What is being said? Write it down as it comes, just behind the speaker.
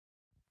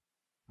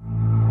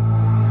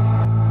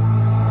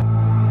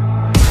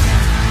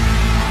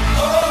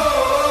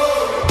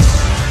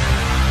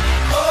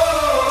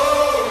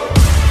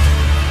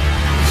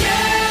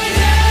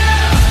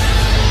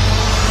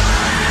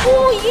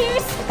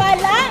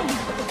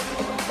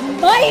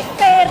Hoy,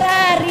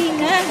 Ferrari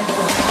nga!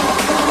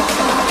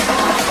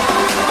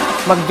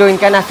 Mag-join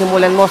ka na,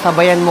 simulan mo,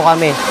 sabayan mo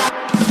kami.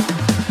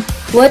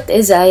 What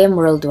is I Am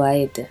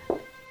Worldwide?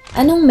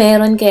 Anong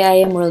meron kay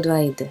I Am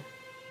Worldwide?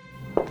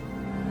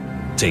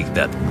 Take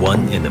that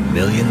 1 in a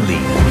million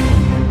leap.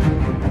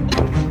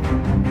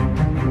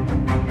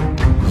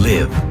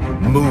 Live,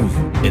 move,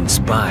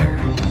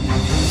 inspire.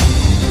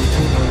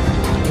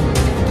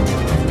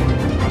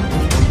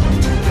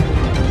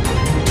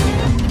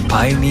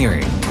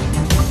 Pioneering,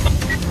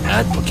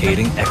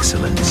 advocating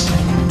excellence.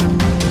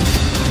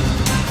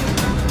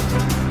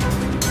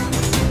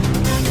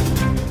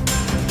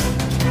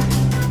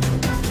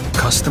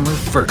 Customer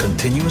for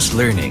continuous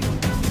learning.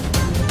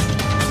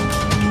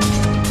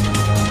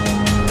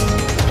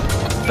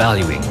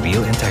 Valuing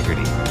real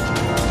integrity.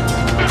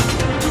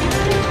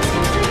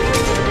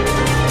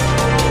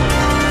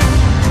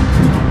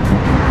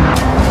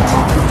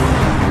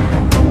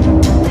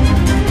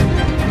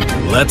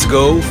 Let's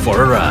go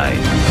for a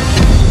ride.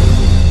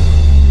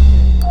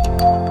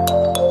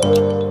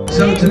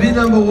 So to be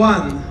number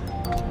one,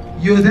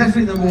 you're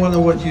definitely number one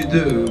in what you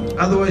do.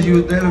 Otherwise you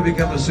would never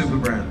become a super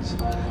brand.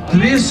 To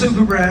be a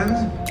super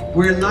brand,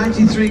 we're in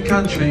 93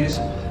 countries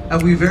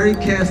and we very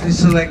carefully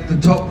select the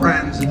top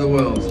brands in the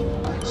world.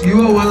 So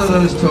you are one of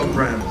those top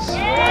brands.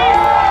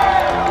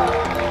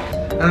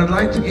 And I'd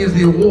like to give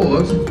the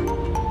award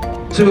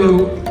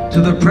to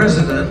the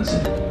president,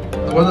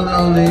 the one and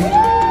only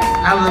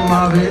Alan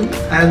Marvin,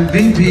 and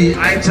VP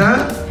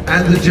Aita,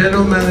 and the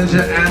general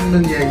manager Anne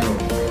Maniego.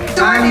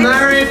 I'm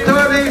Larry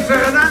Tony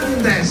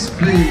Fernandez,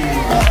 please.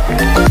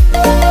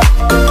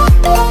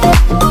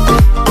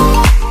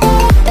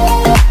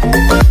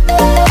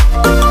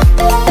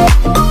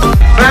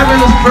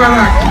 Fabulous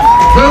product.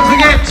 Don't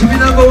forget, to be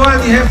number one,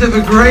 you have to have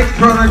a great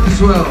product as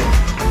well.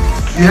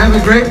 You have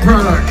a great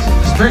product,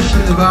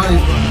 especially the value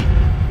product.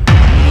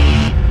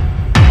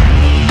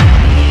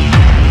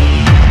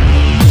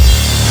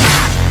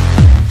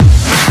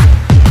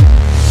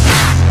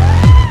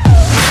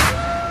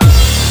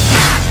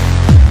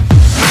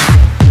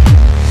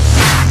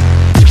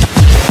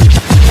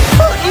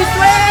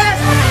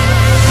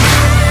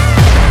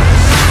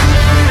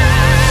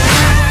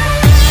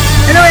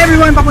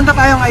 Papunta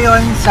tayo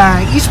ngayon sa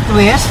East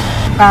West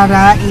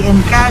para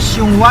i-encash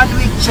yung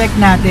 1-week check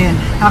natin.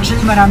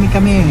 Actually, marami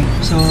kami.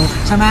 So,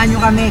 samahan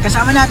nyo kami.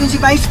 Kasama natin si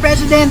Vice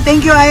President.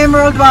 Thank you, I Am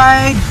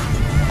Worldwide.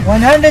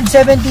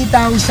 170,000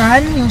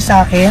 yung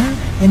sa akin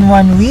in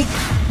 1 week.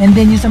 And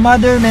then yung sa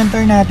mother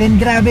mentor natin,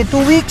 grabe,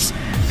 2 weeks,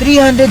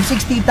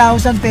 360,000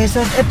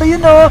 pesos. Ito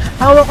yun o,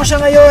 hawak ko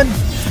siya ngayon.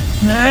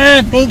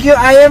 Thank you,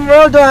 I Am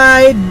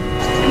Worldwide.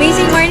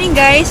 Amazing morning,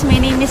 guys. My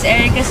name is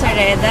Erica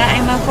Sareda.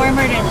 I'm a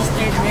former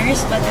registered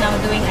nurse but now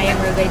doing I Am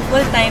Worldwide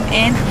full-time,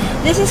 and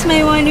this is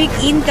my 1-week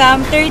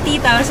income,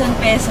 30,000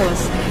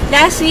 pesos.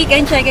 Last week,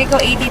 ang check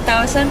ko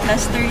 80,000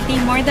 plus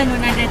 30, more than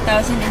 100,000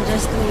 in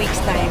just 2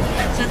 weeks time.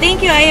 So thank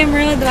you, I Am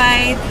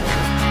Worldwide.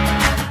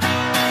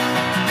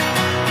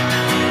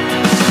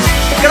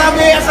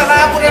 Grabe, ang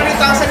sarap,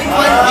 100,000 in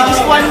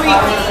just 1 week.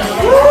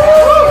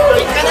 Woo!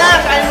 Ika na,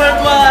 I Am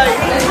Worldwide.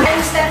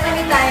 I'm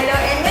Stephanie Tylo,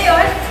 and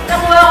ngayon,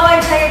 nakuha ko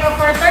ang check ko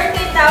for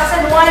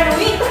 30,000 1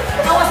 week.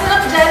 Ang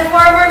masarap dyan,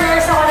 former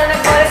nurse ako na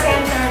nag-call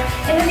center,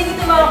 and hindi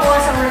ko makakuha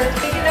sa work.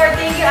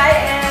 Thank you, I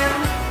Am.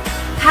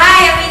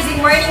 Hi,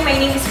 amazing morning. My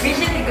name is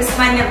Bridget de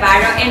Guzman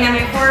Navarro, and I'm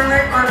a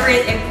former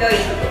corporate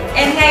employee.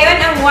 And ngayon,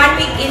 ang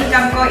 1-week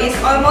income ko is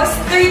almost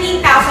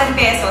 30,000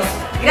 pesos.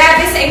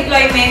 Grabe sa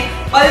employment,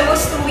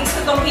 almost 2 weeks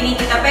ko itong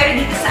kinikita, pero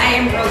dito sa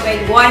I Am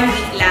Worldwide, 1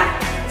 week lang.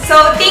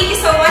 So, thank you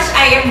so much,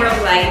 I Am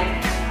Worldwide.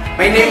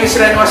 My name is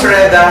Renmo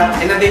Sareda,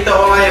 and nandito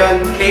ako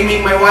ngayon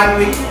claiming my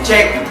 1-week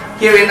check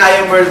here in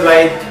I Am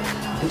Worldwide.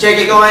 Ang check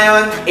ko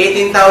ngayon,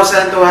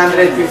 18,253.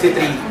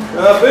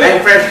 I'm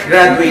fresh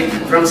graduate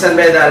from San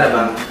Beda,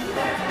 Alabang.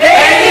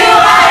 Thank you,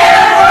 I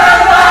Am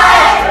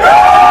Worldwide!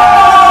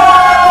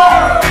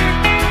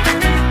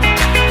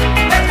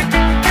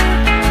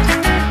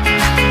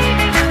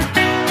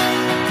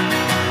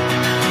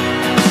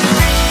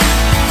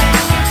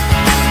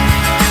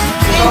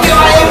 Thank you,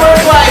 I Am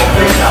Worldwide!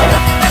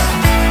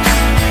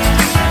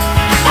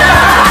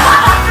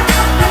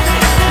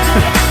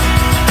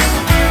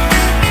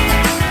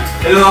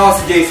 Hello,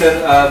 ako si Jason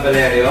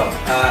Valerio,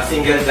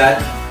 single dad.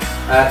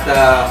 At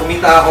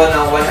kumita ako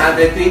ng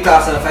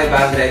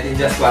 103,500 in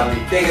just 1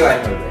 week. Thank you,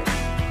 I Am Worldwide.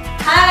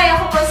 Hi,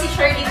 ako po si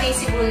Shirley May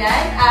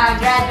Sibulan,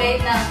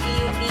 graduate ng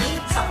PUP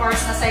sa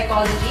course na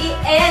Psychology.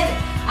 And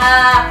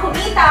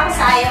kumita ako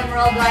sa I Am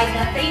Worldwide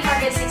ng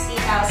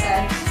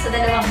 360,000 sa 2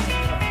 week.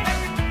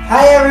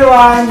 Hi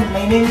everyone!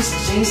 My name is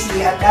JC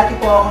at dati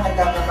po ako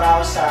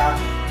nagtatrabaho sa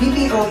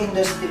BPO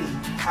industry.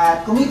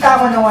 At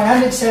kumita ako ng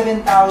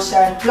 107,000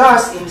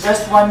 plus in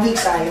just 1 week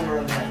sa I Am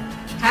Worldwide.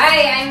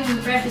 Hi, I'm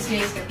Precious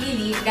Grace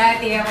Capili.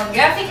 Dati ako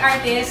graphic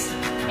artist,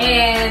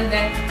 and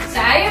sa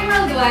I Am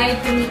Worldwide,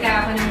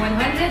 kumita ako ng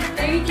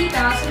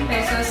 130,000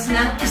 pesos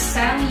ng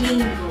isang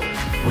linggo.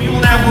 We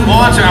will now move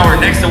on to our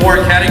next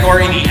award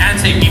category, the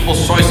ANSE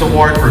People's Choice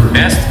Award for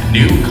Best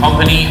New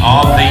Company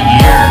of the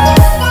Year.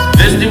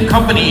 This new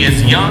company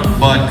is young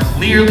but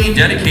clearly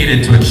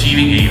dedicated to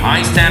achieving a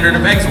high standard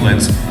of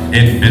excellence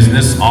in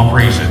business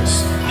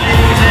operations.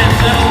 Ladies and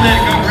gentlemen,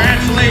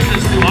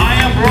 congratulations to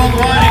I Am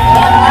Worldwide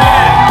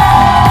Incorporated.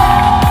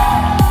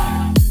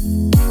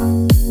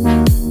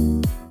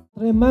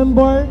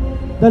 Remember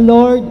the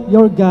Lord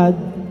your God,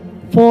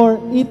 for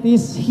it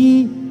is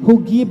He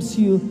who gives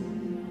you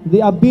the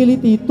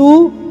ability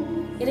to...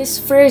 It is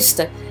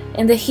first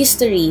in the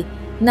history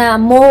na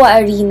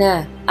MOA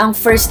Arena ang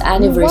first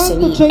anniversary.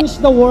 We want to change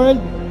the world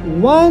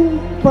one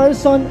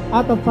person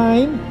at a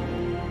time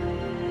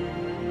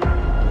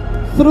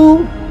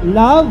through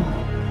love,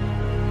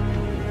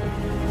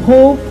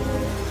 hope,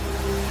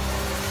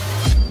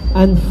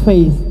 and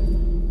faith.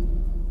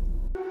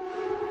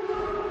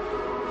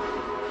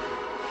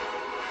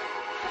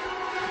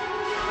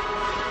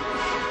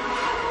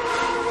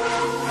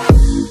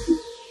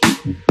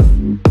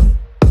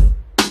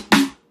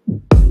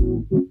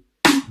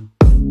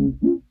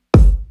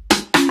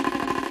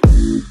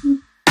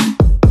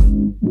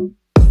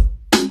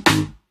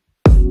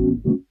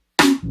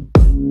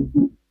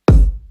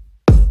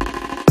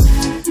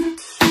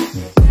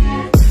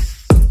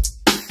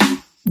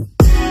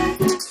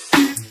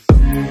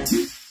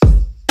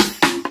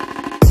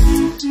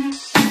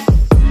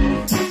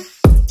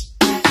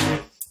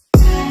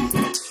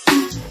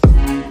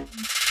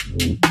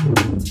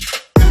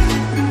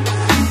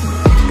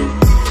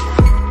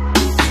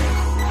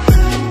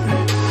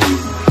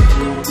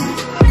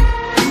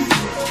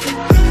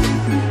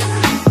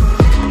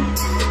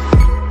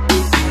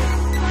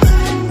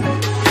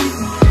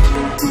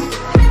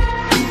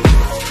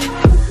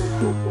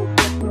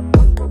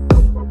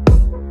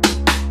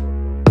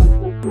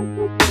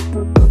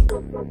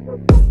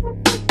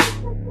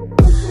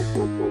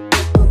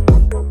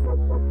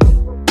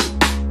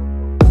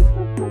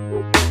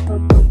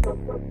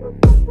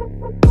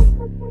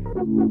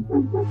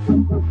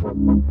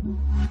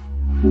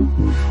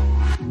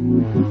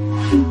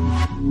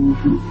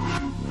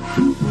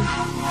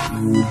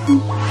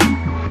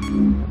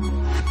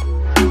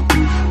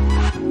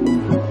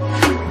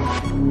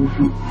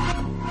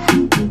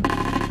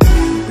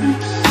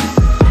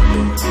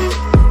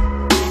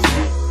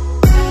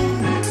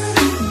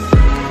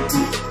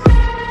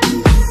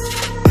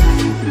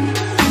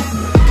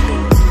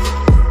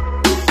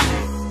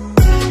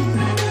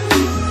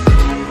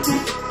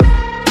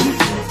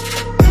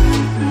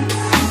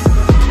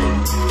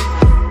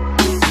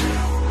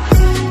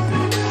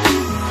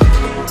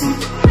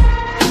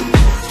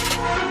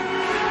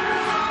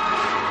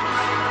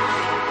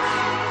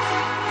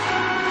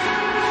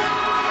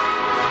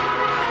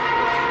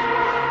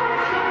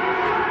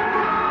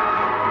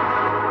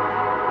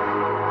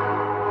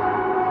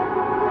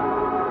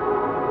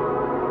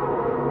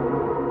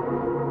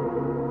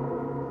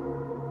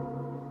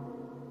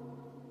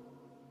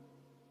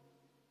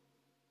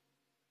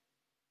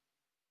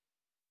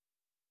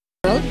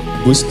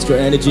 Boost your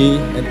energy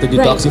and to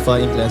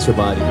detoxify and cleanse your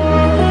body.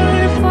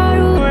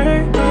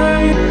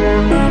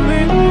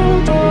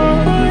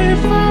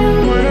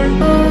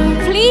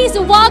 Please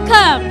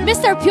welcome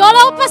Mr.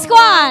 Piolo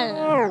Pascual.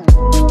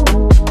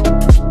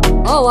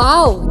 Oh,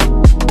 wow!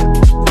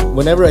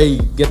 Whenever I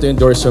get to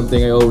endorse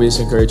something, I always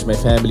encourage my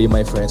family,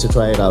 my friends to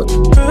try it out.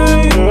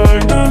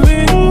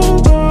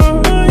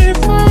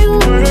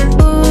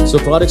 So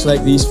products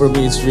like these for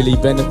me, it's really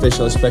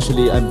beneficial,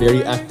 especially I'm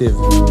very active.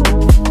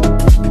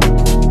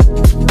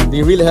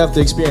 You really have to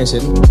experience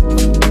it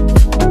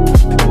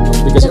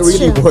because it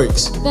really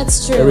works.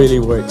 That's true. It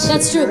really works.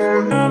 That's true.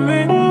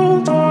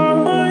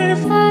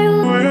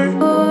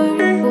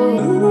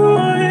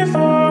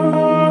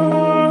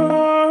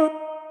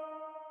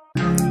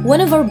 One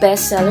of our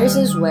best sellers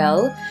as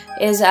well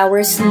is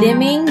our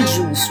Slimming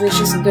Juice, which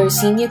is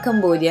Garcinia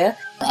Cambodia.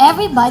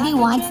 Everybody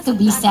wants to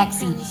be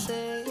sexy.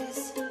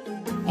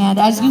 And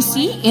as you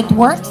see, it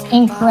works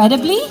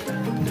incredibly.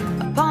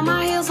 Upon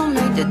my heels, I'll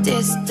make the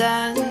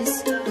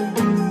distance.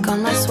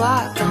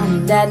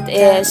 That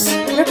is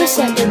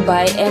represented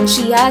by, and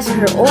she has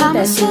her own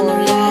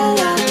testimony.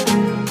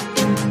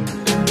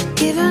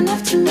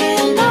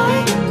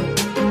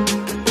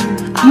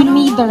 You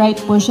need the right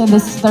push, and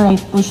this is the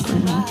right push for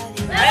me.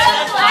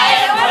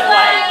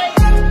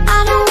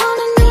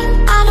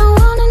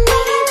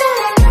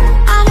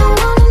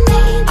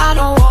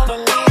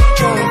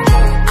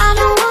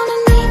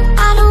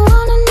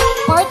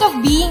 Part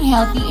of being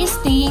healthy is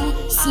staying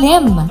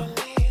slim.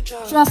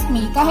 Trust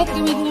me, kahit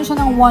gawin nyo siya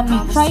ng 1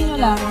 week, try nyo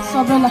lang,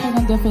 sobrang laki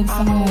ng difference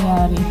na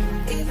nangyayari.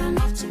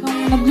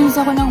 Nung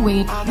nag-lose ako ng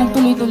weight,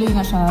 nagtuloy-tuloy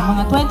na siya,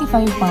 mga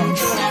 25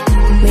 pounds.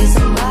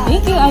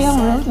 Thank you, I Am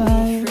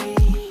Worldwide.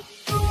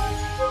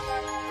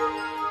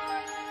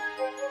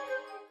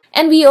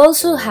 And we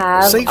also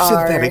have Safe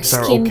our synthetics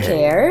are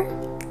skincare.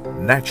 Okay.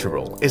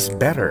 Natural is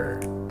better,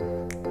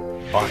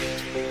 but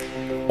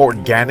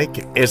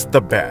organic is the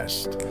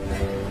best.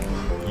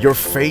 Your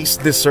face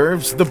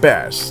deserves the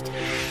best.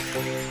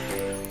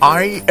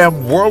 I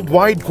Am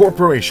Worldwide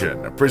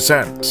Corporation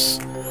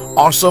presents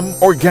Awesome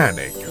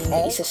Organic.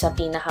 Isa sa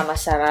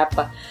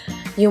pinakamasarap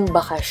yung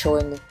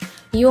bakasyon.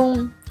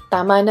 Yung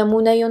Tama na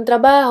muna yung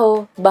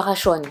trabaho,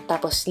 bakasyon,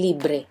 tapos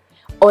libre.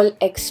 All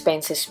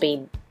expenses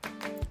paid.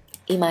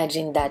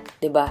 Imagine that,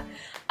 'di ba?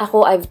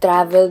 Ako, I've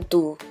traveled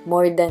to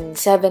more than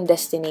 7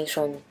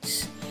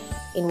 destinations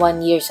in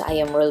 1 year sa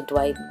I Am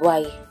Worldwide.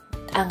 Why?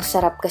 Ang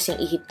sarap kasing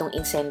i-hit tong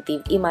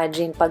incentive.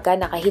 Imagine, pagka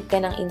nakahit ka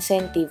ng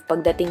incentive,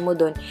 pagdating mo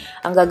dun,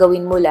 ang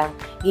gagawin mo lang,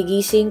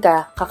 gigising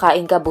ka,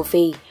 kakain ka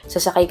buffet,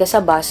 sasakay ka sa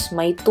bus,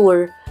 may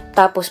tour,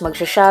 tapos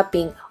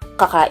magsha-shopping,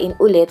 kakain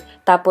ulit,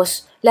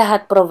 tapos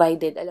lahat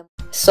provided.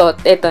 So,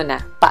 eto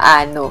na.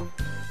 Paano?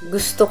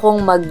 Gusto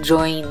kong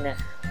mag-join.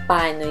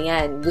 Paano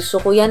yan? Gusto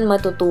ko yan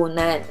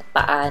matutunan.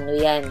 Paano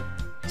yan?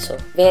 So,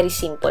 very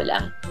simple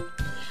lang.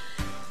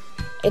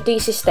 Ito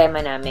yung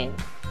sistema namin.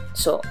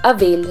 So,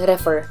 avail,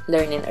 refer,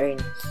 learn, and earn.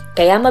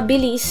 Kaya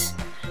mabilis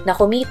na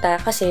kumita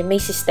kasi may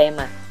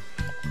sistema.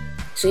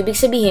 So, ibig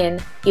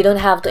sabihin, you don't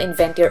have to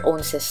invent your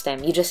own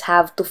system. You just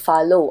have to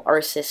follow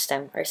our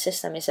system. Our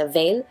system is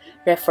avail,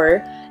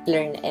 refer,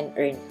 learn, and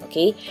earn.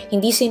 Okay?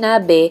 Hindi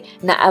sinabi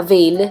na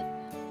avail,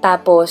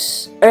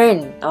 tapos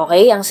earn.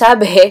 Okay? Ang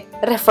sabi,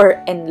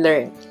 refer and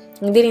learn.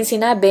 Hindi rin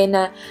sinabi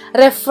na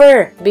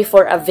refer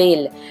before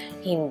avail.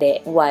 Hindi.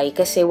 Why?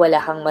 Kasi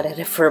wala kang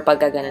marirefer pag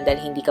gano'n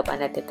dahil hindi ka pa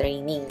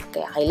natitraining.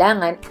 Kaya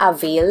kailangan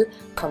avail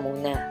ka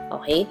muna.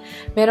 Okay?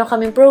 Meron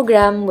kaming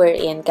program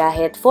wherein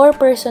kahit 4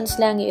 persons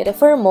lang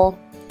i-refer mo,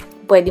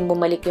 pwedeng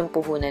bumalik yung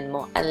puhunan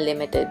mo.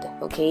 Unlimited.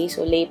 Okay?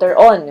 So later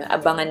on,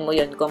 abangan mo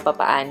yun kung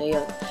paano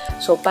yun.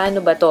 So paano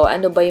ba to?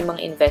 Ano ba yung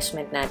mga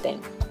investment natin?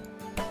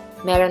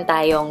 Meron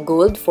tayong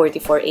Gold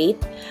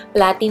 44.8,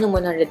 Platinum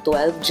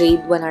 112,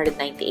 Jade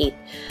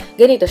 198.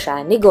 Ganito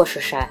siya,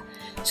 negosyo siya.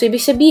 So,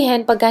 ibig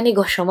sabihin, pagka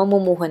negosyo,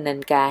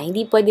 mamumuhunan ka.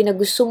 Hindi pwede na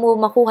gusto mo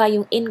makuha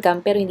yung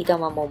income pero hindi ka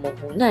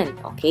mamumuhunan.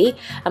 Okay?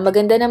 Ang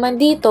maganda naman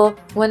dito,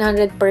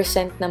 100%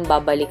 nang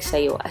babalik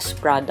sa'yo as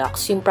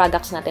products. Yung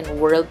products natin,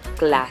 world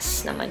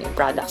class naman yung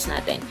products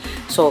natin.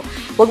 So,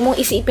 wag mong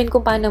isipin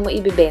kung paano mo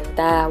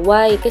ibibenta.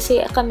 Why?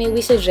 Kasi kami,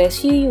 we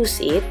suggest you use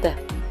it.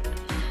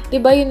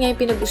 Diba, yun nga yung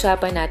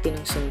pinag-usapan natin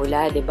nung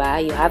simula, diba?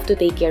 You have to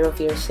take care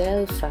of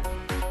yourself.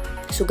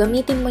 So,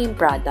 gamitin mo yung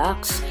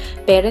products.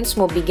 Parents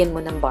mo, bigyan mo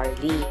ng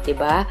barley,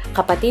 diba?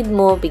 Kapatid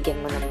mo, bigyan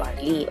mo ng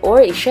barley.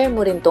 Or, i-share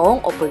mo rin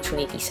tong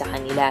opportunity sa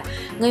kanila.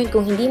 Ngayon,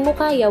 kung hindi mo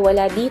kaya,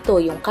 wala dito.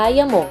 Yung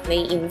kaya mo, na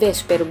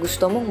i-invest, pero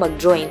gusto mong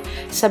mag-join,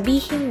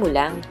 sabihin mo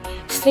lang.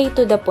 Straight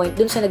to the point,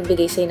 dun sa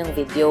nagbigay sa'yo ng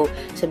video.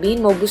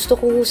 Sabihin mo, gusto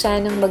ko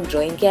sanang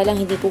mag-join, kaya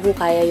lang hindi ko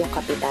kaya yung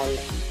kapital.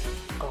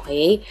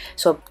 Okay?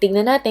 So,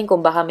 tingnan natin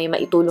kung baka may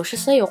maitulong siya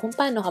sa'yo kung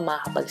paano ka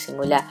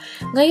makakapagsimula.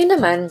 Ngayon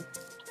naman,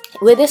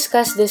 we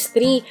discussed these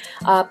 3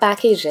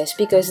 packages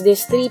because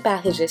these 3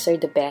 packages are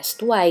the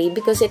best. Why?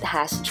 Because it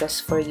has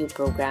just for you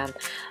program.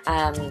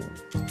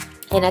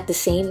 And at the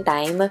same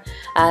time,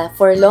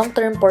 for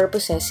long-term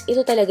purposes,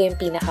 ito talaga yung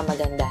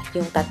pinakamaganda,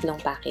 yung 3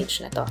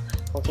 package na to.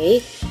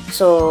 Okay?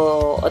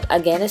 So,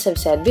 again, as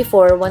I've said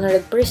before,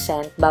 100%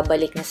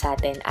 babalik na sa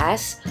atin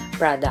as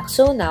product.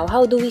 So now,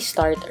 how do we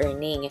start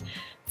earning?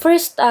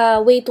 First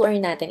way to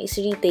earn natin is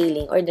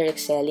retailing or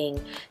direct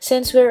selling.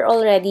 Since we're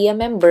already a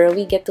member,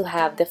 we get to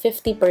have the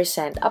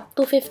 50% up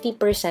to 50%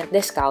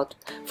 discount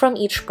from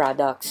each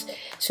products.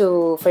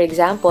 So, for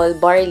example,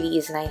 barley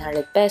is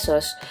 900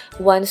 pesos.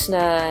 Once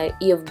na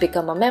you've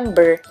become a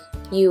member,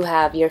 you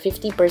have your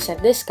 50%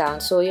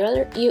 discount. So, you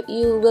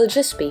will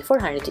just pay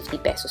 450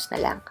 pesos na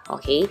lang.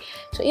 Okay?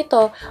 So,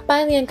 ito,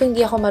 paano yan kung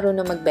hindi ako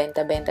marunong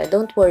magbenta-benta?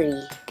 Don't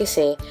worry.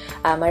 Kasi,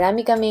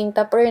 marami kaming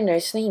top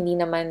earners na hindi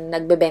naman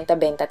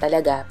nagbebenta-benta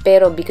talaga.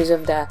 Pero, because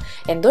of the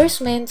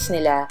endorsements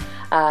nila,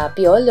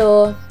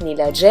 Piolo,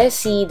 nila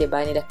Jessie,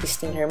 diba, nila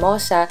Christine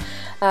Hermosa,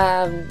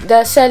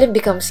 the selling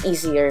becomes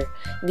easier.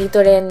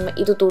 Dito rin,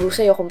 ituturo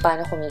sa'yo kung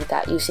paano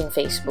kumita using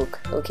Facebook.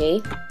 Okay?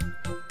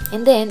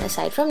 And then,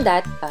 aside from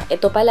that,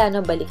 ito pala, no,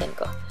 balikan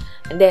ko.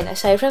 And then,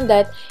 aside from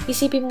that,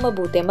 isipin mo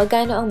mabuti,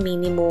 magkano ang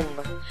minimum?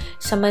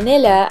 Sa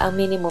Manila, ang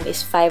minimum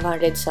is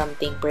 500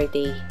 something per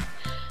day.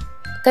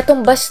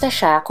 Katumbas na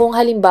siya kung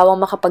halimbawa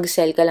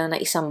makapag-sell ka lang ng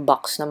 1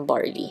 box ng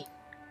barley.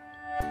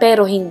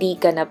 Pero hindi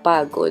ka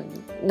napagod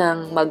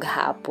ng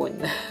maghapon.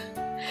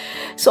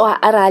 So,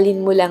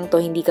 aaralin mo lang to,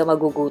 hindi ka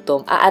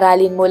magugutom.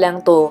 Aaralin mo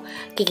lang to,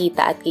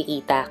 kikita at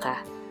kikita ka.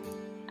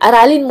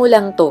 Aralin mo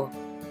lang to.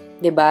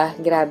 'Di ba?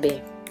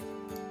 Grabe.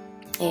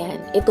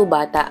 Ayan, ito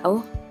bata, oh,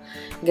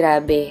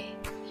 grabe.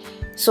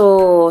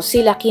 So,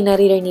 sila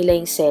kinareer nila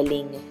yung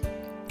selling.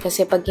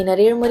 Kasi pag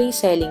kinareer mo rin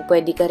selling,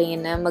 pwede ka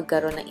rin na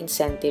magkaroon ng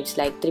incentives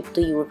like trip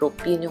to Europe.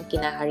 Yun yung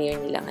kinareer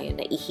nila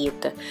ngayon na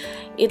i-hit.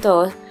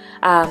 Ito,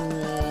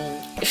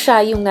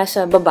 siya yung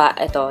nasa baba,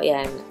 ito,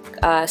 yan.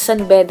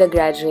 San Beda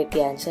graduate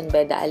yan, San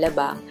Beda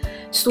Alabang.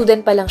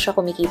 Student pa lang siya,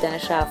 kumikita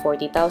na siya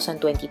 40,000,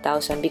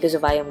 20,000 because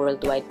of I Am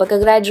Worldwide.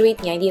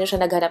 Pagka-graduate niya, hindi na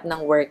siya naghanap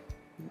ng work.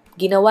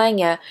 Ginawa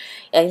niya,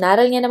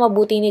 inaral niya na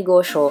mabuti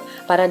negosyo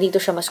para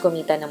dito siya mas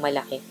kumita ng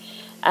malaki.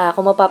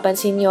 Kung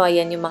mapapansin nyo,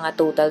 ayan yung mga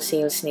total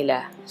sales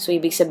nila. So,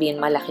 ibig sabihin,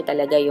 malaki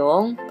talaga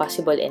yung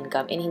possible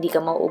income and hindi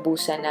ka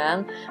mauubusan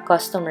ng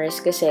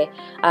customers kasi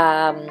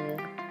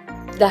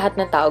lahat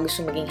ng tao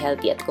gusto maging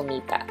healthy at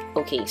kumita.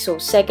 Okay, so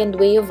second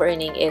way of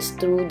earning is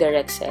through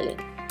direct selling.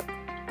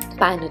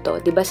 Paano to?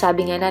 Diba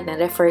sabi nga natin,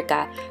 refer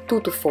ka 2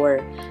 to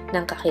 4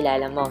 ng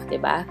kakilala mo,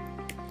 diba?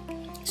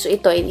 So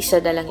ito,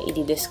 isa na lang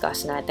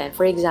i-discuss natin.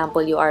 For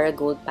example, you are a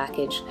gold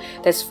package.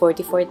 That's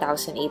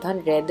 44,800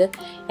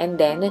 and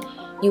then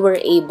you were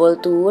able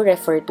to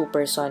refer 2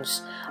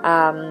 persons.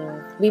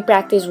 We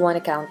practice 1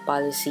 account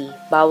policy.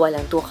 Bawal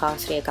lang 2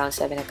 accounts, 3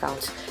 accounts, 7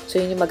 accounts. So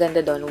yun yung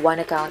maganda doon,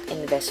 1 account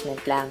investment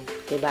lang,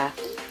 diba?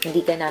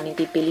 Hindi ka namin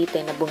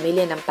pipilitin na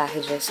bumili ng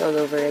packages all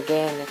over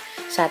again.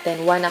 Sa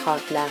atin, 1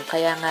 account lang.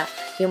 Kaya nga,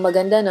 yung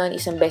maganda nun,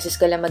 isang beses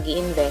ka lang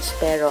mag-i-invest,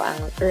 pero ang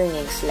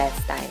earnings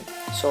lifetime.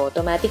 So,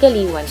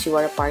 automatically, once you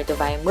are a part of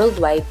I Am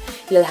Worldwide,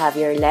 you'll have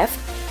your left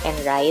and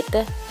right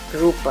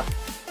group.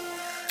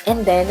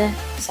 And then,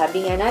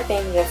 sabi nga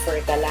natin,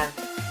 refer ka lang.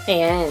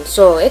 Ayan.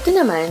 So, ito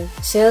naman,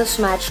 sales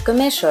match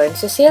commission.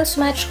 So, sales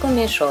match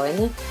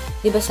commission,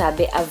 di ba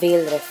sabi,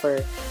 avail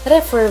refer.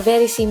 Refer,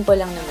 very simple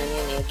lang naman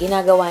yun eh.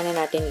 Ginagawa na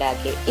natin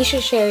lagi.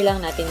 I-share lang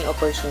natin yung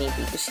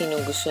opportunity kung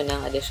sino gusto ng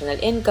additional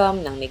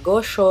income, ng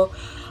negosyo,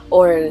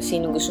 or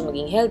sino gusto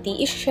maging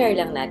healthy, i-share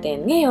lang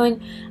natin.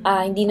 Ngayon,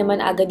 hindi naman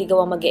agad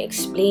ikaw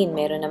mag-explain.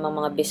 Meron namang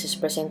mga business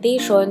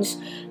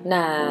presentations na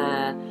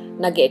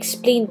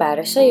nag-explain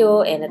para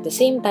sa'yo, and at the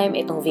same time,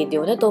 itong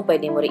video na to,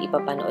 pwede mo rin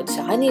ipapanood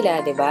sa kanila,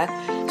 diba?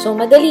 So,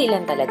 madali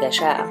lang talaga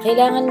siya. Ang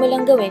kailangan mo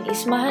lang gawin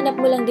is mahanap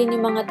mo lang din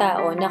yung mga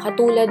tao na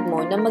katulad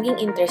mo na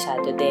maging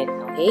interesado din,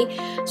 okay?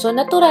 So,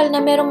 natural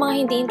na merong mga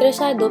hindi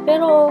interesado,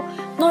 pero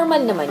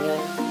normal naman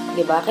yun.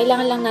 Diba?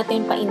 Kailangan lang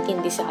natin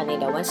paintindi sa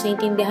kanila. Once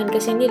naintindihan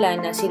kasi nila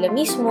na sila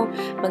mismo,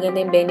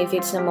 maganda yung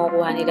benefits na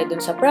makukuha nila dun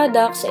sa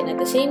products, and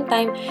at the same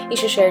time,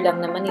 isi-share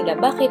lang naman nila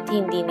bakit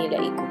hindi nila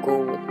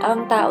i-go.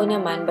 Ang tao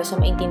naman, basta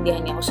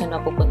maintindihan niya kung saan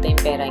mapupunta yung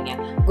pera niya,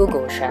 go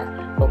siya.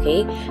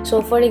 Okay?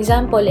 So, for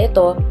example,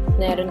 ito,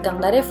 meron kang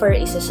na-refer,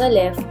 isa sa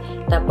left,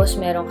 tapos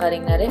meron ka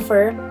ring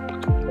na-refer,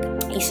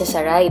 isa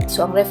sa right.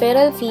 So, ang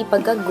referral fee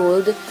pagka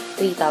gold,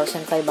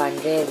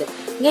 3,500.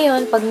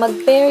 Ngayon, pag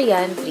mag-pair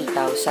yan,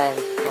 3,000.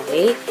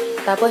 Okay?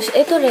 Tapos,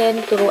 ito rin,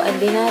 turuan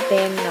din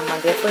natin na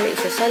mag-refer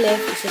isa sa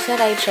left, isa sa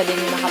right, siya din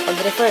yung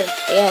makapag-refer.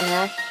 Ayan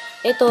ha.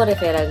 Ito,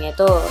 referral niya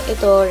to.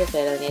 Ito,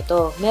 referral niya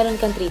to. Meron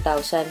kang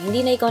 3,000.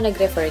 Hindi na ikaw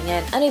nag-refer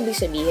niyan. Ano ibig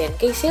sabihin?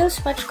 Kay sales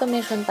match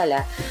commission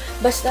pala,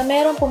 basta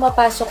merong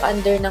pumapasok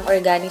under ng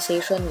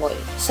organization mo,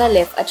 sa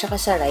left at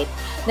saka sa right,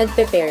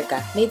 nagpe-pair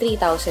ka. May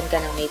 3,000 ka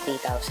nang may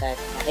 3,000.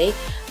 Okay?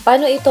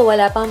 Paano ito?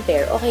 Wala pang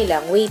pair. Okay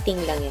lang. Waiting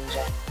lang yan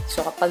dyan.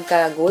 So, kapag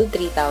ka gold,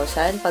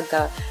 3,000.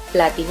 Pagka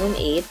platinum,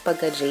 8.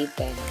 Pagka jade,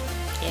 10.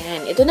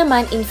 Yan. Ito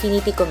naman,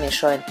 Infinity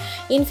Commission.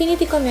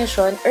 Infinity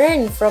Commission,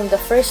 earn from the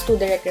first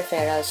 2 direct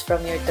referrals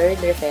from your 3rd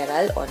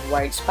referral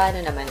onwards.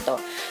 Paano naman to?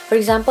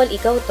 For example,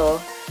 ikaw to,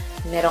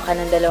 meron ka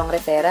ng 2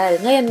 referral.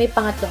 Ngayon, may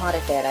pangatlo kang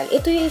referral.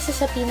 Ito yung isa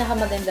sa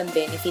pinakamagandang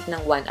benefit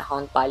ng 1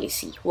 account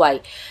policy.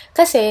 Why?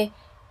 Kasi,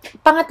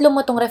 pangatlo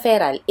mo tong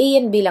referral, A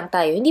and B lang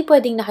tayo. Hindi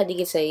pwedeng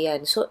nakadikit sa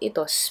yan. So,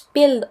 ito,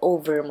 spilled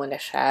over mo na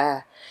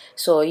siya.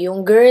 So,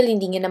 yung girl,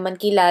 hindi niya naman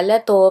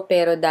kilala to,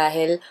 pero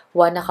dahil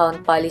 1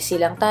 account policy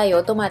lang tayo,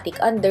 automatic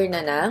under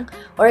na ng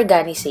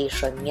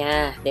organization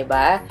niya. 'Di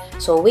ba?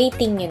 So,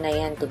 waiting niya na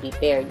yan to be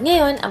paired.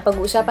 Ngayon, ang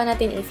pag-uusapan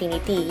natin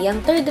Infinity,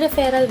 yung 3rd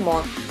referral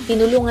mo,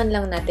 tinulungan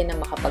lang natin na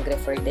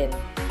makapag-refer din.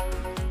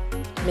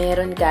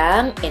 Meron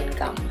kang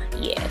income.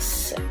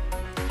 Yes.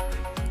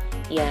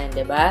 Yan,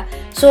 diba?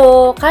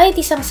 So, kahit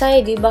isang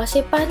side, diba? Kasi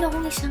paano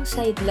kung isang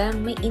side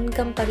lang, may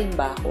income pa rin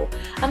ba ako?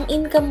 Ang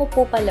income mo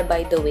po pala,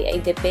 by the way,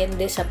 ay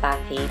depende sa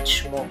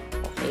package mo.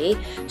 Okay?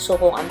 So,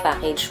 kung ang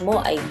package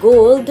mo ay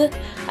gold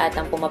at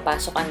ang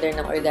pumapasok under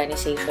ng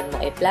organization mo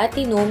ay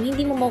platinum,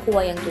 hindi mo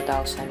makukuha yung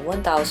 2,000.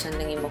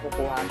 1,000 lang yung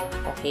makukuha mo.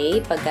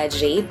 Okay? Pagka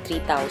jade,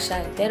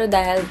 3,000. Pero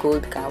dahil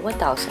gold ka,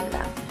 1,000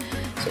 lang.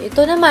 So,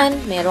 ito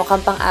naman, meron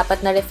kang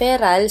pang-4 na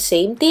referral,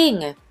 same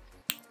thing.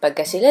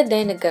 Pagka sila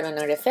din nagkaroon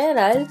ng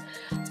referral,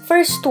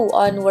 first 2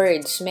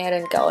 onwards,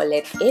 meron ka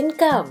ulit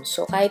income.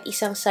 So, kahit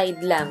isang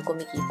side lang,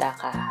 kumikita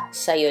ka.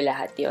 Sa'yo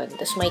lahat yon.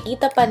 Tapos, may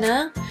kita pa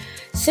na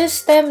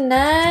system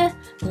na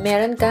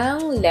meron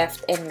kang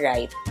left and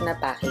right na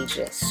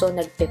packages. So,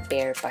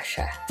 nagpe-pair pa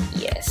siya.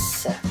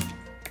 Yes.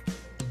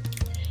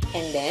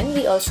 And then,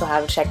 we also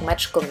have check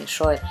match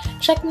commission.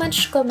 Check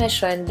match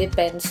commission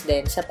depends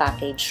din sa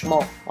package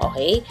mo.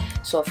 Okay?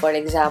 So, for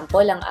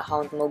example, ang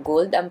account mo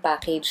gold, ang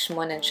package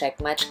mo ng check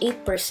match,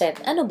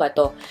 8%. Ano ba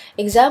to?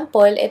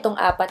 Example, itong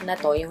 4 na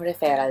to, yung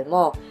referral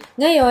mo.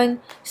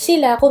 Ngayon,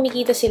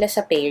 kumikita sila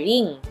sa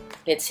pairing.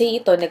 Let's say,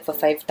 ito, nagpa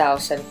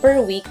 5,000 per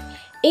week.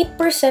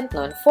 8%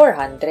 nun,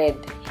 400.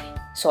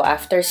 So,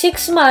 after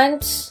 6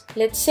 months,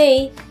 let's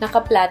say,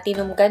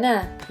 naka-platinum ka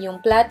na.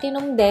 Yung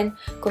platinum din,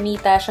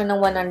 kumita siya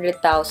ng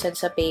 100,000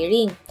 sa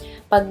pairing.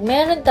 Pag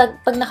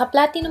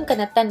naka-platinum ka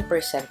na,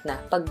 10% na.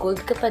 Pag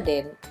gold ka pa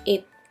din,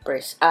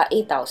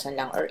 8,000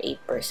 lang or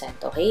 8%.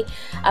 Okay?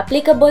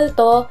 Applicable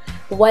to,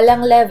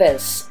 walang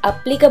levels.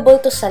 Applicable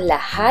to sa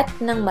lahat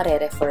ng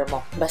mare-refer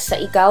mo. Basta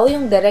ikaw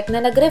yung direct na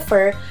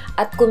nag-refer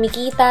at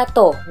kumikita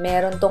to,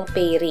 meron tong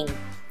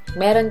pairing.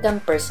 meron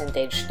kang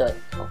percentage doon.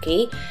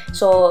 Okay?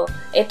 So,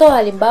 ito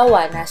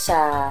halimbawa,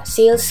 nasa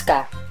sales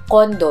ka,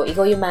 condo,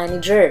 ikaw yung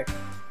manager.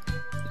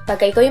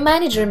 Pagka ikaw yung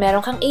manager,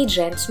 meron kang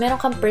agents, meron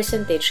kang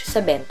percentage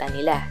sa benta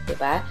nila, di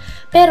ba?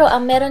 Pero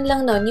ang meron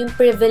lang nun, yung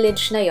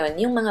privilege na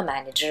yon, yung mga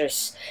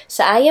managers.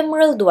 Sa I Am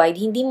Worldwide,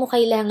 hindi mo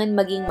kailangan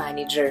maging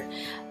manager.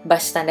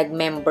 Basta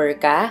nag-member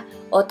ka,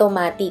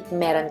 automatic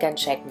meron kang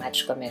check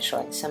match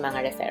commission sa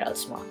mga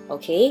referrals mo.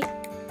 Okay?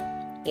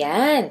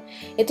 Yan.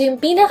 Ito yung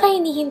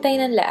pinaka-hinihintay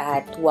ng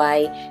lahat.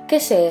 Why?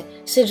 Kasi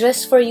sa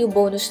Just For You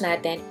bonus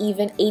natin,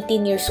 even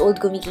 18 years old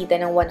kumikita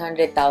ng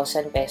 100,000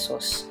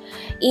 pesos.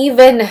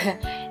 Even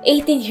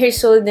 18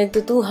 years old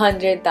nagto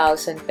 200,000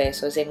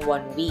 pesos in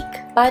 1 week.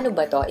 Paano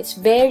ba to? It's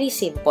very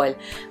simple.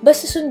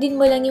 Basta sundin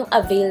mo lang yung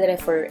avail,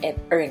 refer, and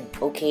earn.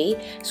 Okay?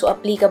 So,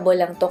 applicable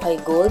lang to kay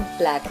Gold,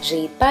 Plat,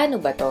 Jade. Paano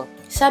ba to?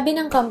 Sabi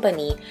ng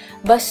company,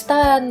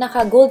 basta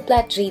naka-Gold,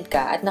 Plat, Jade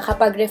ka at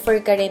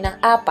nakapag-refer ka rin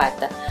ng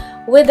 4,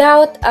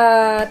 without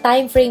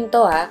time frame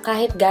to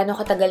kahit gaano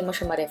katagal mo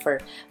siya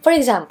ma-refer. For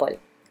example,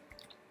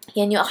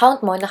 yan yung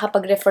account mo,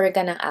 nakapag-refer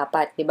ka ng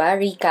 4, diba?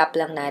 Recap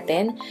lang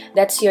natin.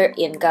 That's your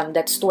income.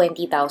 That's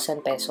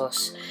 20,000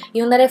 pesos.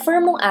 Yung na-refer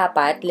mong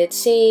 4, let's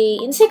say,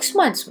 in 6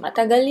 months,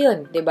 matagal yun,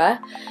 diba?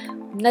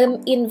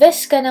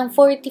 Nag-invest ka ng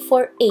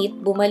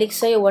 44,800, bumalik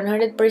sa'yo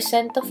 100%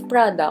 of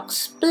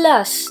products,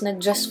 plus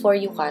nag-just for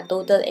you ka,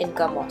 total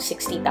income mo,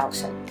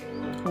 60,000.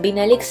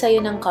 Binalik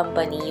sa'yo ng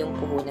company yung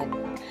puhunan mo.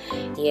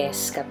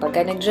 Yes, kapag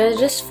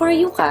nag-just for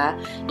you ka,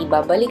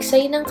 ibabalik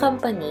sa'yo ng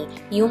company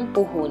yung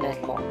puhunan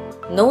mo.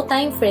 No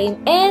time frame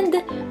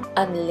and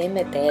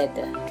unlimited.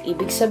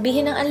 Ibig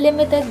sabihin ng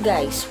unlimited,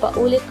 guys,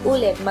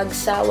 paulit-ulit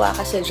magsawa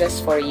ka sa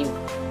Just For You.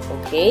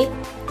 Okay?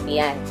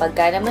 Yan.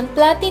 Pagka naman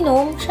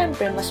platinum,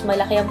 syempre, mas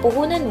malaki ang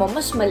puhunan mo,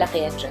 mas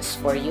malaki ang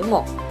Just For You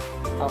mo.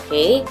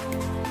 Okay?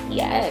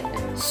 Yan.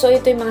 So,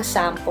 ito yung mga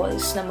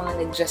samples na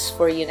mga nag-Just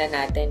For You na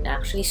natin.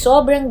 Actually,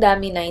 sobrang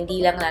dami na,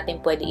 hindi lang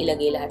natin pwede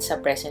ilagay lahat sa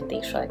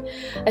presentation.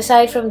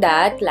 Aside from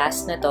that,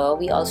 last na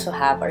to, we also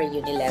have our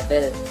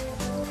Unilevel.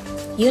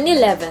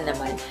 Unilevel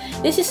naman,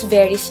 this is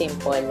very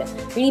simple.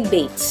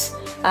 Rebates.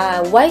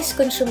 Wise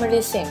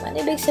consumerism. Ano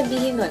ibig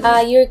sabihin nun?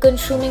 You're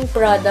consuming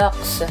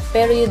products,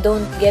 pero you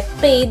don't get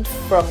paid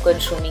from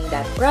consuming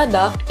that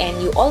product, and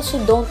you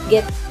also don't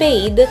get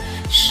paid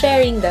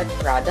sharing that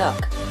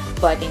product.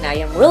 But in I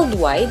Am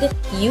Worldwide,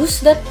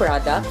 use that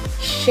product,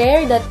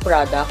 share that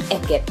product, and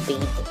get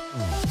paid.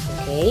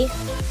 Okay?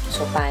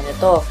 So, paano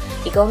to?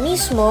 Ikaw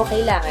mismo,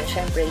 kailangan,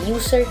 syempre,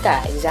 user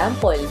ka.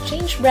 Example,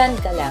 change brand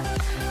ka lang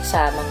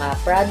sa mga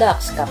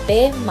products.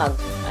 Kape,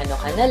 ano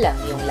ka na lang,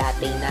 yung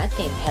latte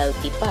natin,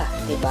 healthy pa,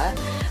 diba?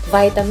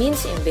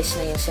 Vitamins, imbes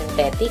na yung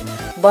synthetic,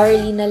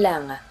 barley na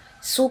lang.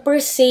 Super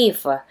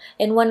safe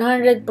and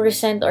 100%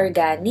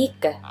 organic.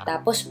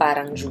 Tapos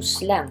parang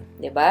juice lang,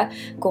 'di ba?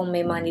 Kung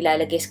may mga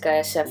nilalagay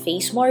ka sa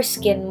face mo or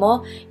skin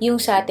mo, yung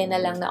sa atin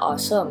na lang na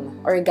awesome,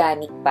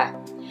 organic pa.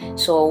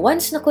 So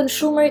once na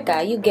consumer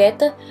ka, you get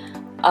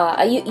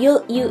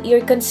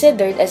you're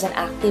considered as an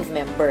active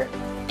member.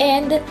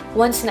 And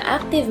once na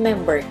active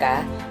member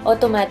ka,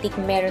 automatic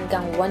meron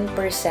kang 1%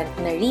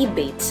 na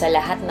rebate sa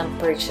lahat ng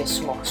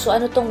purchase mo. So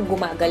ano tong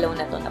gumagalaw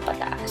na to na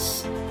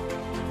pataas?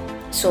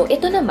 So,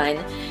 ito naman,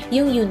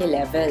 yung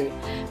Unilevel.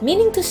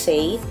 Meaning to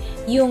say,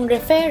 yung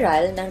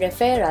referral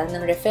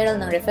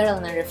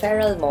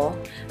mo,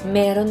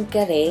 meron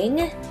ka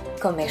ring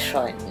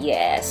commission.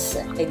 Yes.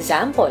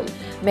 Example,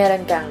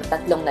 meron kang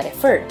 3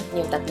 na-refer.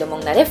 Yung 3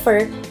 mong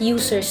na-refer,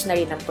 users na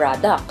rin ng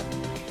product.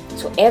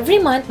 So,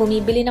 every month,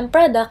 bumibili ng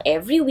product.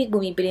 Every week,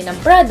 bumibili ng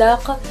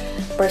product.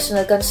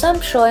 Personal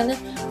consumption,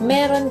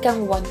 meron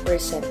kang 1%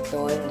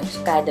 doon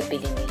kada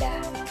bili nila.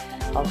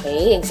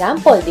 Okay,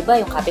 example, di ba,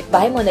 yung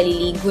kapitbahay mo,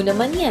 naliligo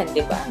naman yan,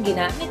 di ba?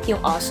 Ginamit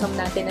yung awesome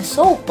natin na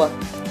soap.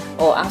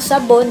 O, ang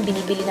sabon,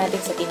 binibili natin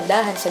sa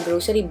tindahan, sa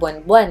grocery,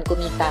 buwan-buwan.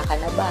 Kumita ka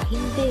na ba?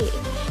 Hindi.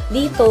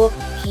 Dito,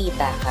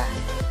 kita ka.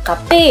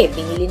 Kape,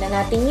 binili na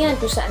natin yan,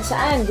 kung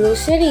saan-saan,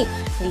 grocery.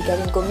 Hindi ka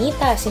rin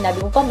kumita.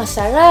 Sinabi mo pa,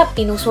 masarap.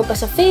 Pinost mo pa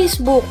sa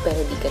Facebook, pero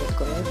di ka rin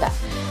kumita.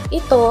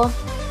 Ito,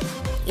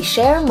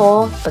 i-share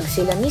mo, pag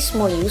sila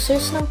mismo,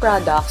 users ng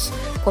products,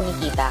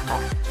 kumikita ka.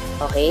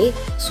 Okay?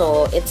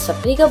 So, it's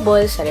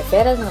applicable sa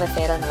referral mo.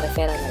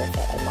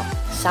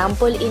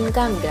 Sample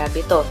income,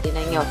 grabe to.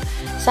 Tingnan nyo.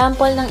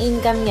 Sample ng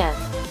income niya.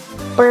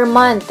 Per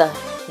month.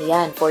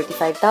 Yan,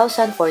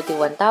 45,000,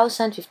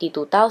 41,000,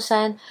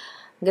 52,000.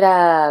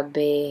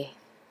 Grabe.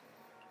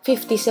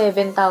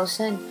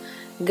 57,000.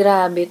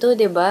 Grabe to,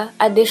 diba?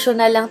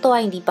 Additional lang to,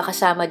 hindi pa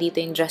kasama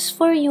dito yung Just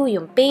For You,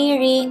 yung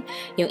Pairing,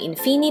 yung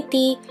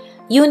Infinity.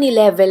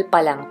 Unilevel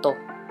pa lang to.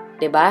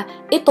 Diba?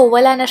 Ito,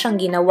 wala na siyang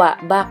ginawa.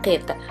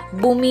 Bakit?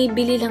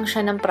 Bumibili lang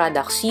siya ng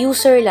products.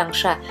 User lang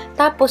siya.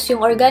 Tapos,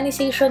 yung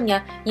organization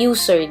niya,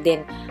 user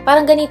din.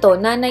 Parang ganito,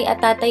 nanay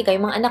at tatay kayo,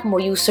 mga anak mo,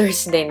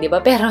 users din,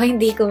 diba? Pero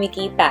hindi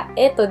kumikita.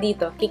 Ito,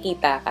 dito,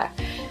 kikita ka.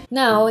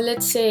 Now,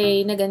 let's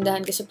say,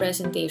 nagandahan ka sa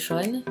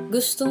presentation,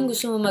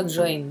 gustong-gusto mo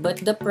mag-join.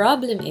 But the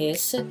problem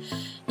is,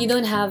 you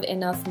don't have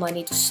enough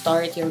money to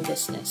start your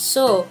business.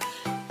 So,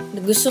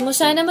 gusto mo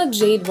sana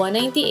mag-Jade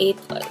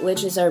 198,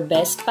 which is our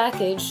best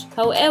package.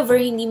 However,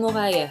 hindi mo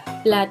kaya.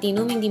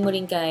 Platinum, hindi mo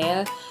rin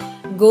kaya.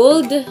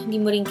 Gold, hindi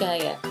mo rin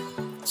kaya.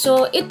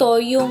 So, ito,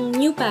 yung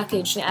new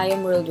package ni I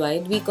Am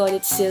Worldwide, we call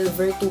it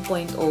Silver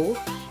 2.0.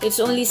 It's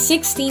only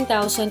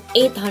 16,800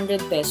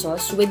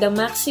 pesos with a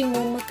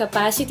maximum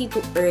capacity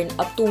to earn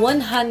up to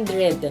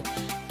 100,000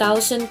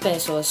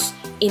 pesos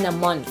in a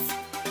month.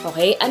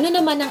 Okay? Ano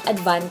naman ang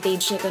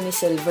advantage nito ni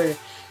Silver?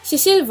 Si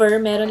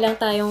Silver, meron lang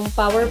tayong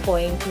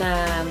PowerPoint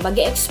na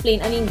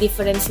mag-explain ano yung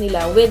difference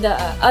nila with the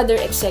other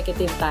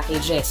executive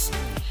packages.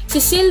 Si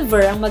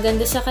Silver, ang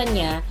maganda sa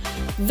kanya,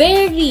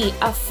 very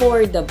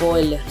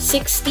affordable.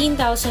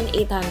 16,800.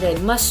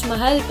 Mas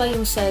mahal pa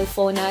yung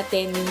cellphone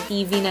natin, yung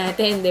TV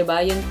natin,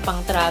 diba? Yung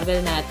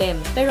pang-travel natin.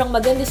 Pero ang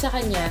maganda sa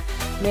kanya,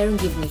 merong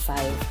Give Me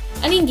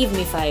 5. Ano yung Give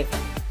Me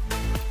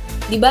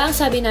 5? Diba ang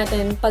sabi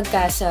natin,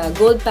 pagka sa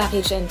gold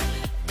package and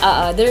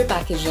other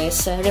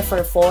packages,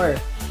 refer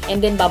 4. And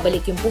then,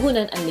 babalik yung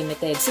puhunan,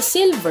 unlimited. Sa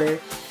Silver,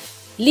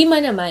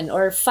 5 naman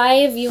or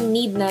 5 yung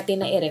need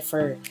natin na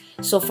i-refer.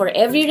 So, for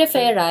every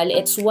referral,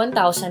 it's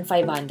 1,500.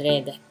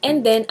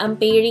 And then,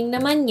 ang pairing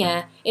naman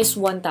niya is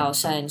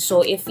 1,000.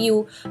 So, if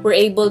you were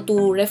able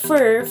to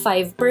refer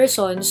 5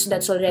 persons,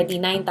 that's already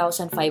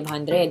 9,500.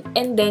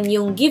 And then,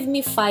 yung Give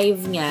Me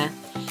 5 niya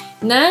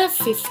na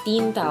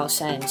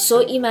 15,000. So,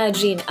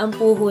 imagine, ang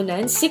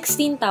puhunan,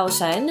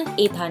 16,800,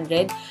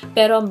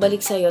 pero ang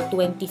balik sa'yo,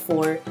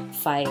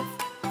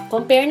 24,500.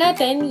 Compare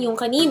natin yung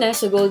kanina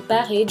sa gold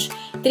package,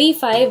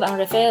 3,500 ang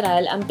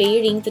referral, ang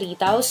pairing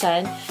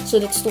 3,000, so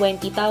that's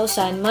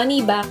 20,000.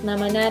 Money back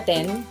naman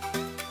natin,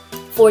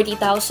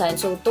 40,000,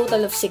 so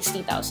total of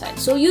 60,000.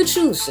 So you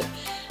choose.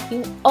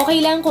 Okay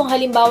lang kung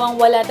halimbawang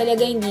wala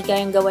talaga, hindi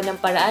kayang gawa ng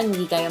paraan,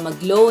 hindi kaya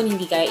mag-loan,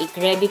 hindi kaya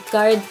i-credit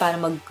card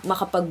para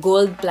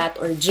makapag-gold, plat,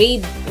 or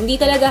jade. Hindi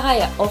talaga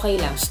kaya, okay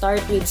lang.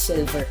 Start with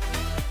silver.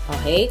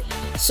 Okay?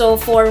 So,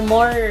 for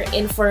more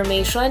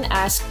information,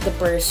 ask the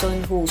person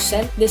who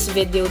sent this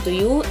video to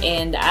you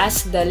and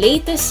ask the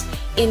latest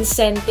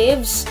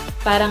incentives.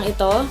 Parang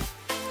ito.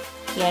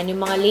 Yan,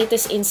 yung mga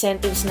latest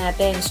incentives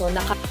natin. So,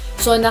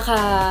 naka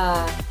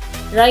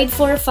Ride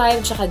for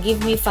 5, tsaka Give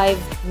Me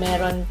 5,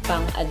 meron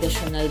pang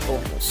additional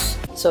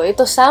bonus. So,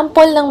 ito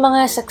sample ng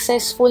mga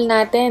successful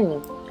natin.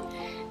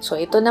 So,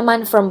 ito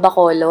naman from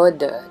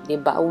Bacolod,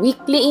 diba?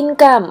 Weekly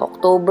income,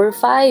 October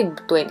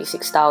 5,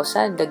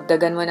 26,000.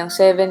 Dagdagan mo ng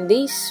 7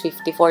 days,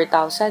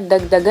 54,000.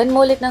 Dagdagan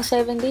mo ulit ng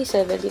 7 days,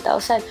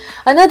 70,000.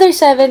 Another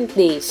 7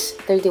 days,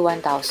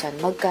 31,000.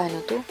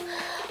 Magkano to?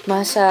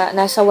 Nasa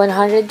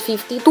 150,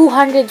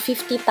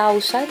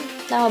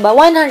 250,000. Tama ba?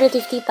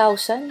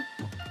 150,000.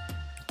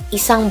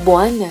 Isang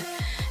buwan.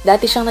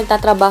 Dati siyang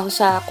nagtatrabaho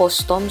sa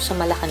customs sa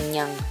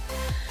Malacanang.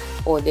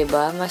 O,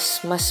 diba? Mas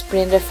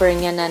pre-refer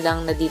niya na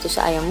lang na dito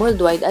sa I Am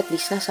Worldwide, at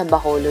least nasa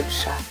Bacolod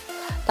siya.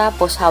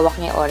 Tapos, hawak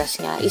niya oras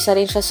niya. Isa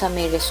rin siya sa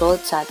may result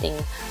sa ating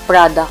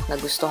product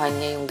na gustuhan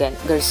niya, yung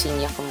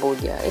Garcinia,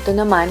 Cambodia. Ito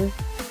naman,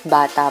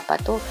 bata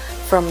pa to,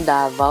 from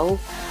Davao.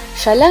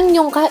 Siya lang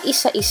yung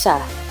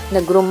kaisa-isa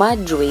na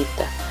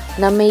graduate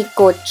na may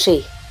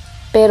kotse,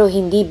 pero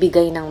hindi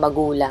bigay ng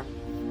magulang.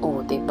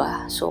 O,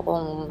 diba? So,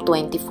 kung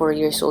 24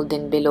 years old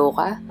and below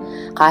ka,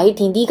 kahit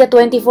hindi ka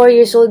 24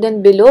 years old and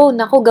below,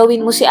 naku,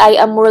 gawin mo si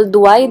I Am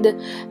Worldwide.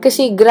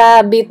 Kasi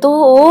grabe to,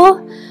 oh.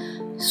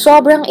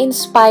 Sobrang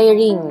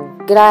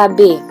inspiring.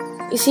 Grabe.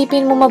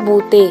 Isipin mo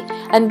mabuti.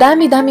 Ang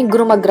dami-daming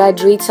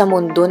graduate sa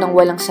mundo nang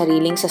walang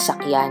sariling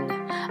sasakyan.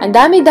 Ang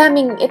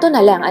dami-daming, ito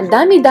na lang, ang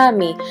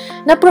dami-dami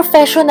na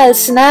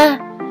professionals na.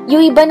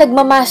 Yung iba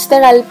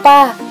nagmamasteral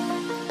pa.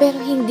 Pero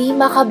hindi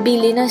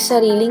makabili ng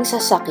sariling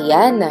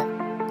sasakyan.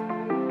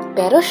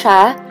 Pero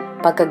siya,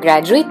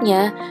 pagka-graduate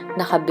niya,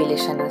 nakabili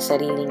siya ng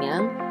sarili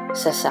niyang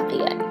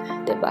sasakyan.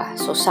 Diba?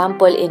 So,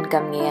 sample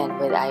income niya yan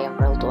with I Am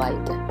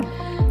Worldwide.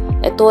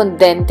 Ito,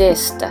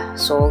 dentist.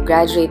 So,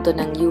 graduate to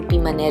ng UP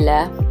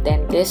Manila,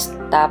 dentist.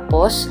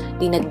 Tapos,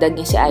 dinagdag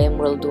niya si I Am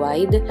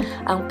Worldwide.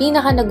 Ang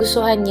pinaka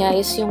nagustuhan niya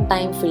is yung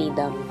time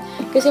freedom.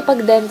 Kasi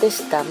pag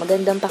dentist ka,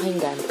 magandang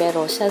pakinggan,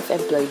 pero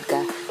self-employed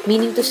ka.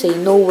 Meaning to say,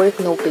 no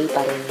work, no pay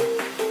pa rin.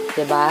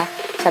 Diba?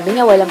 Sabi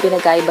niya, walang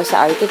pinagkaiba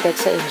sa architect,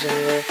 sa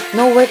engineer.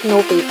 No work, no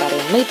pay pa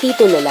rin. May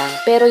titulo lang.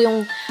 Pero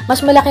yung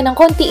mas malaki ng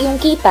konti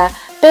yung kita,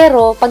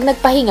 pero pag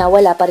nagpahinga,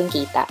 wala pa rin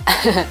kita.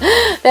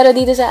 Pero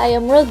dito sa I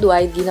Am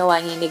Worldwide,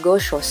 ginawa niya yung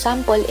negosyo,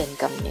 sample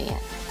income niya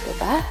yan.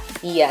 Diba?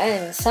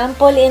 Yan.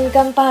 Sample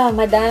income pa.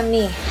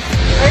 Madami.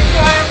 Thank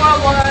you, I Am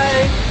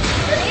Worldwide!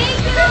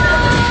 Thank you!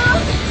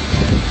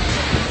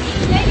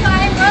 Thank you,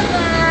 I Am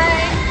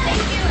Worldwide!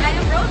 Thank you, I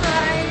Am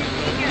Worldwide!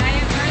 Thank you, I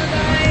Am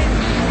Worldwide!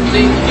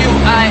 Thank you,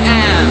 I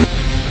am!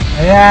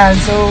 Ayan,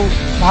 so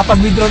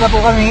makapag-withdraw na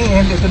po kami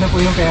and ito na po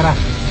yung pera.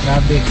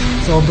 Grabe.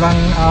 Sobrang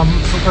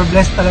super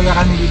blessed talaga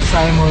kami dito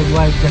sa I Am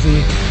Worldwide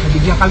kasi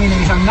nabigyan kami ng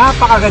isang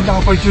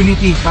napakagandang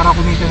opportunity para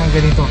kumita ng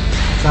ganito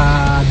sa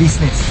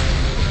business.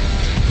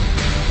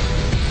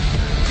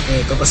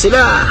 Ito pa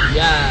sila.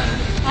 Yeah.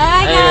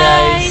 Hi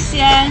guys!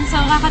 Yan.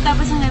 So,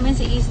 kakatapos na namin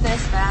si Easter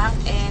Stack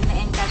and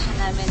na-encash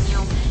na namin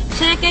yung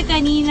cheque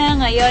kanina.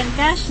 Ngayon,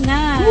 cash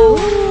na.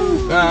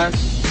 Woo!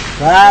 Cash.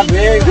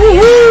 Grabe!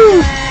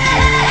 Woohoo!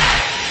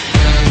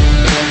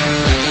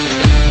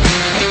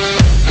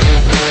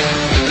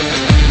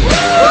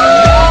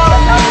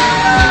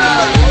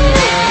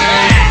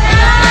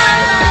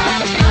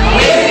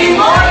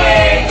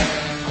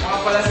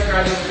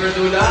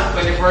 Cardula,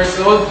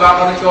 21st old, back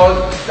on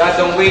code,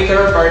 datong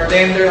waiter,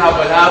 bartender,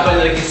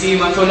 habal-habal,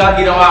 nagisiman, so lahat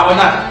ginawa ko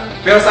na.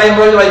 Pero sa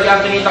IM Worldwide, ang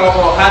kinita ko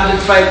po,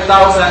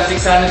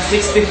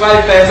 105,665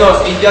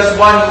 pesos in just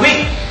 1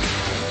 week.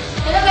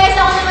 Hello guys,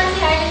 ako naman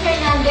si Harley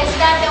Fernandez.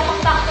 Dati akong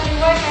factory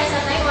worker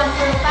sa Taiwan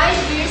for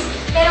 5 years,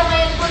 pero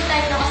ngayon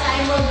full-time na ako sa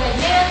IM Worldwide.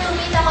 Ngayon,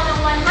 kumita ko ng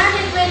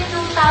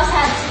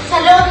 122,000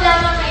 sa loob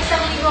lamang ng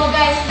isang linggo,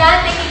 guys.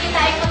 Dati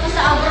kikitain ko to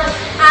sa abroad,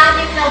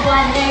 6 na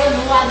buwan. Ngayon,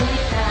 1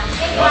 week na lang.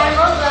 Thank you, IM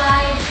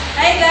Worldwide.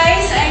 Hi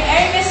guys, I'm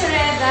Erica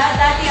Soreda.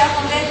 Dati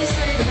akong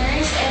registered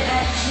nurse and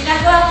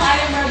ginagawa kong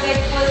IM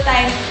Worldwide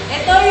full-time.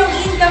 Ito yung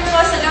income ko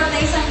sa loob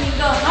ng isang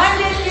linggo,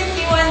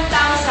 151,000.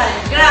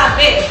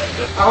 Grabe!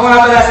 Ako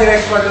nga pala si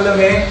Rex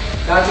Bartolome,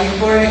 dating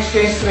foreign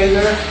exchange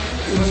trader.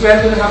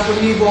 Sumusweldo na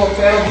 10,000,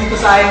 pero dito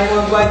sa IM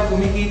Worldwide,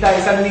 kumikita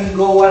isang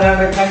linggo,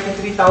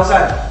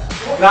 193,000.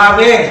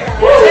 Grabe!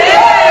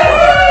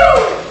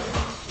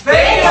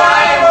 Thank you,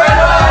 IM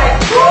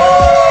Worldwide!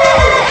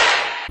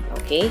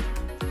 Okay?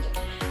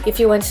 If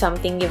you want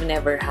something you've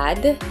never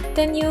had,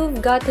 then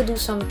you've got to do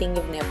something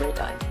you've never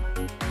done.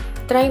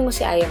 Try mo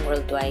si IM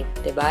Worldwide,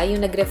 diba?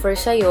 Yung nag-refer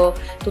sa'yo,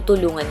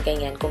 tutulungan ka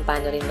yan kung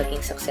paano rin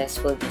maging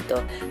successful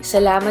dito.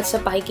 Salamat sa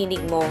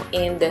pakikinig mo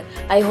and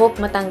I hope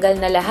matanggal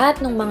na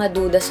lahat ng mga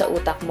duda sa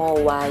utak mo.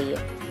 Why?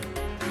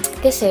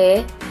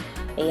 Kasi,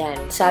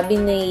 ayan, sabi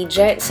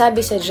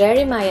sa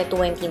Jeremiah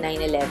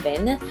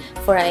 29:11,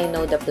 "For I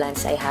know the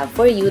plans I have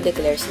for you,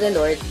 declares the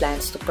Lord,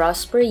 plans to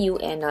prosper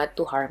you and not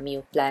to harm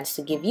you, plans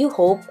to give you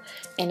hope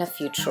and a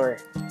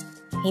future."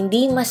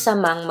 Hindi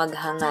masamang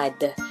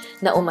maghangad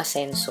na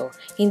umasenso.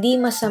 Hindi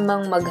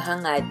masamang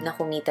maghangad na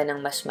kumita ng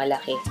mas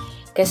malaki.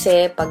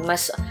 Kasi pag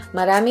mas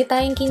marami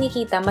tayong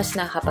kinikita, mas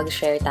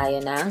nakapag-share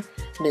tayo ng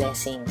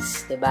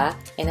blessings, 'di ba?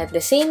 And at the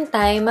same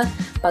time,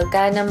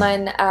 pagka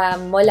naman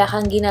wala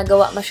kang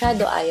ginagawa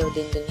masyado, ayaw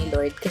din dun ni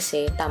Lord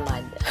kasi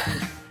tamad.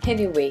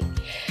 Anyway,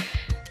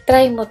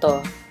 try mo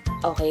to.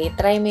 Okay,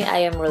 try mo yung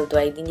IM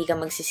Worldwide. Hindi ka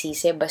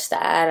magsisisi, basta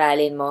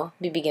aaralin mo,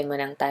 bibigyan mo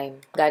ng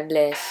time. God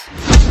bless.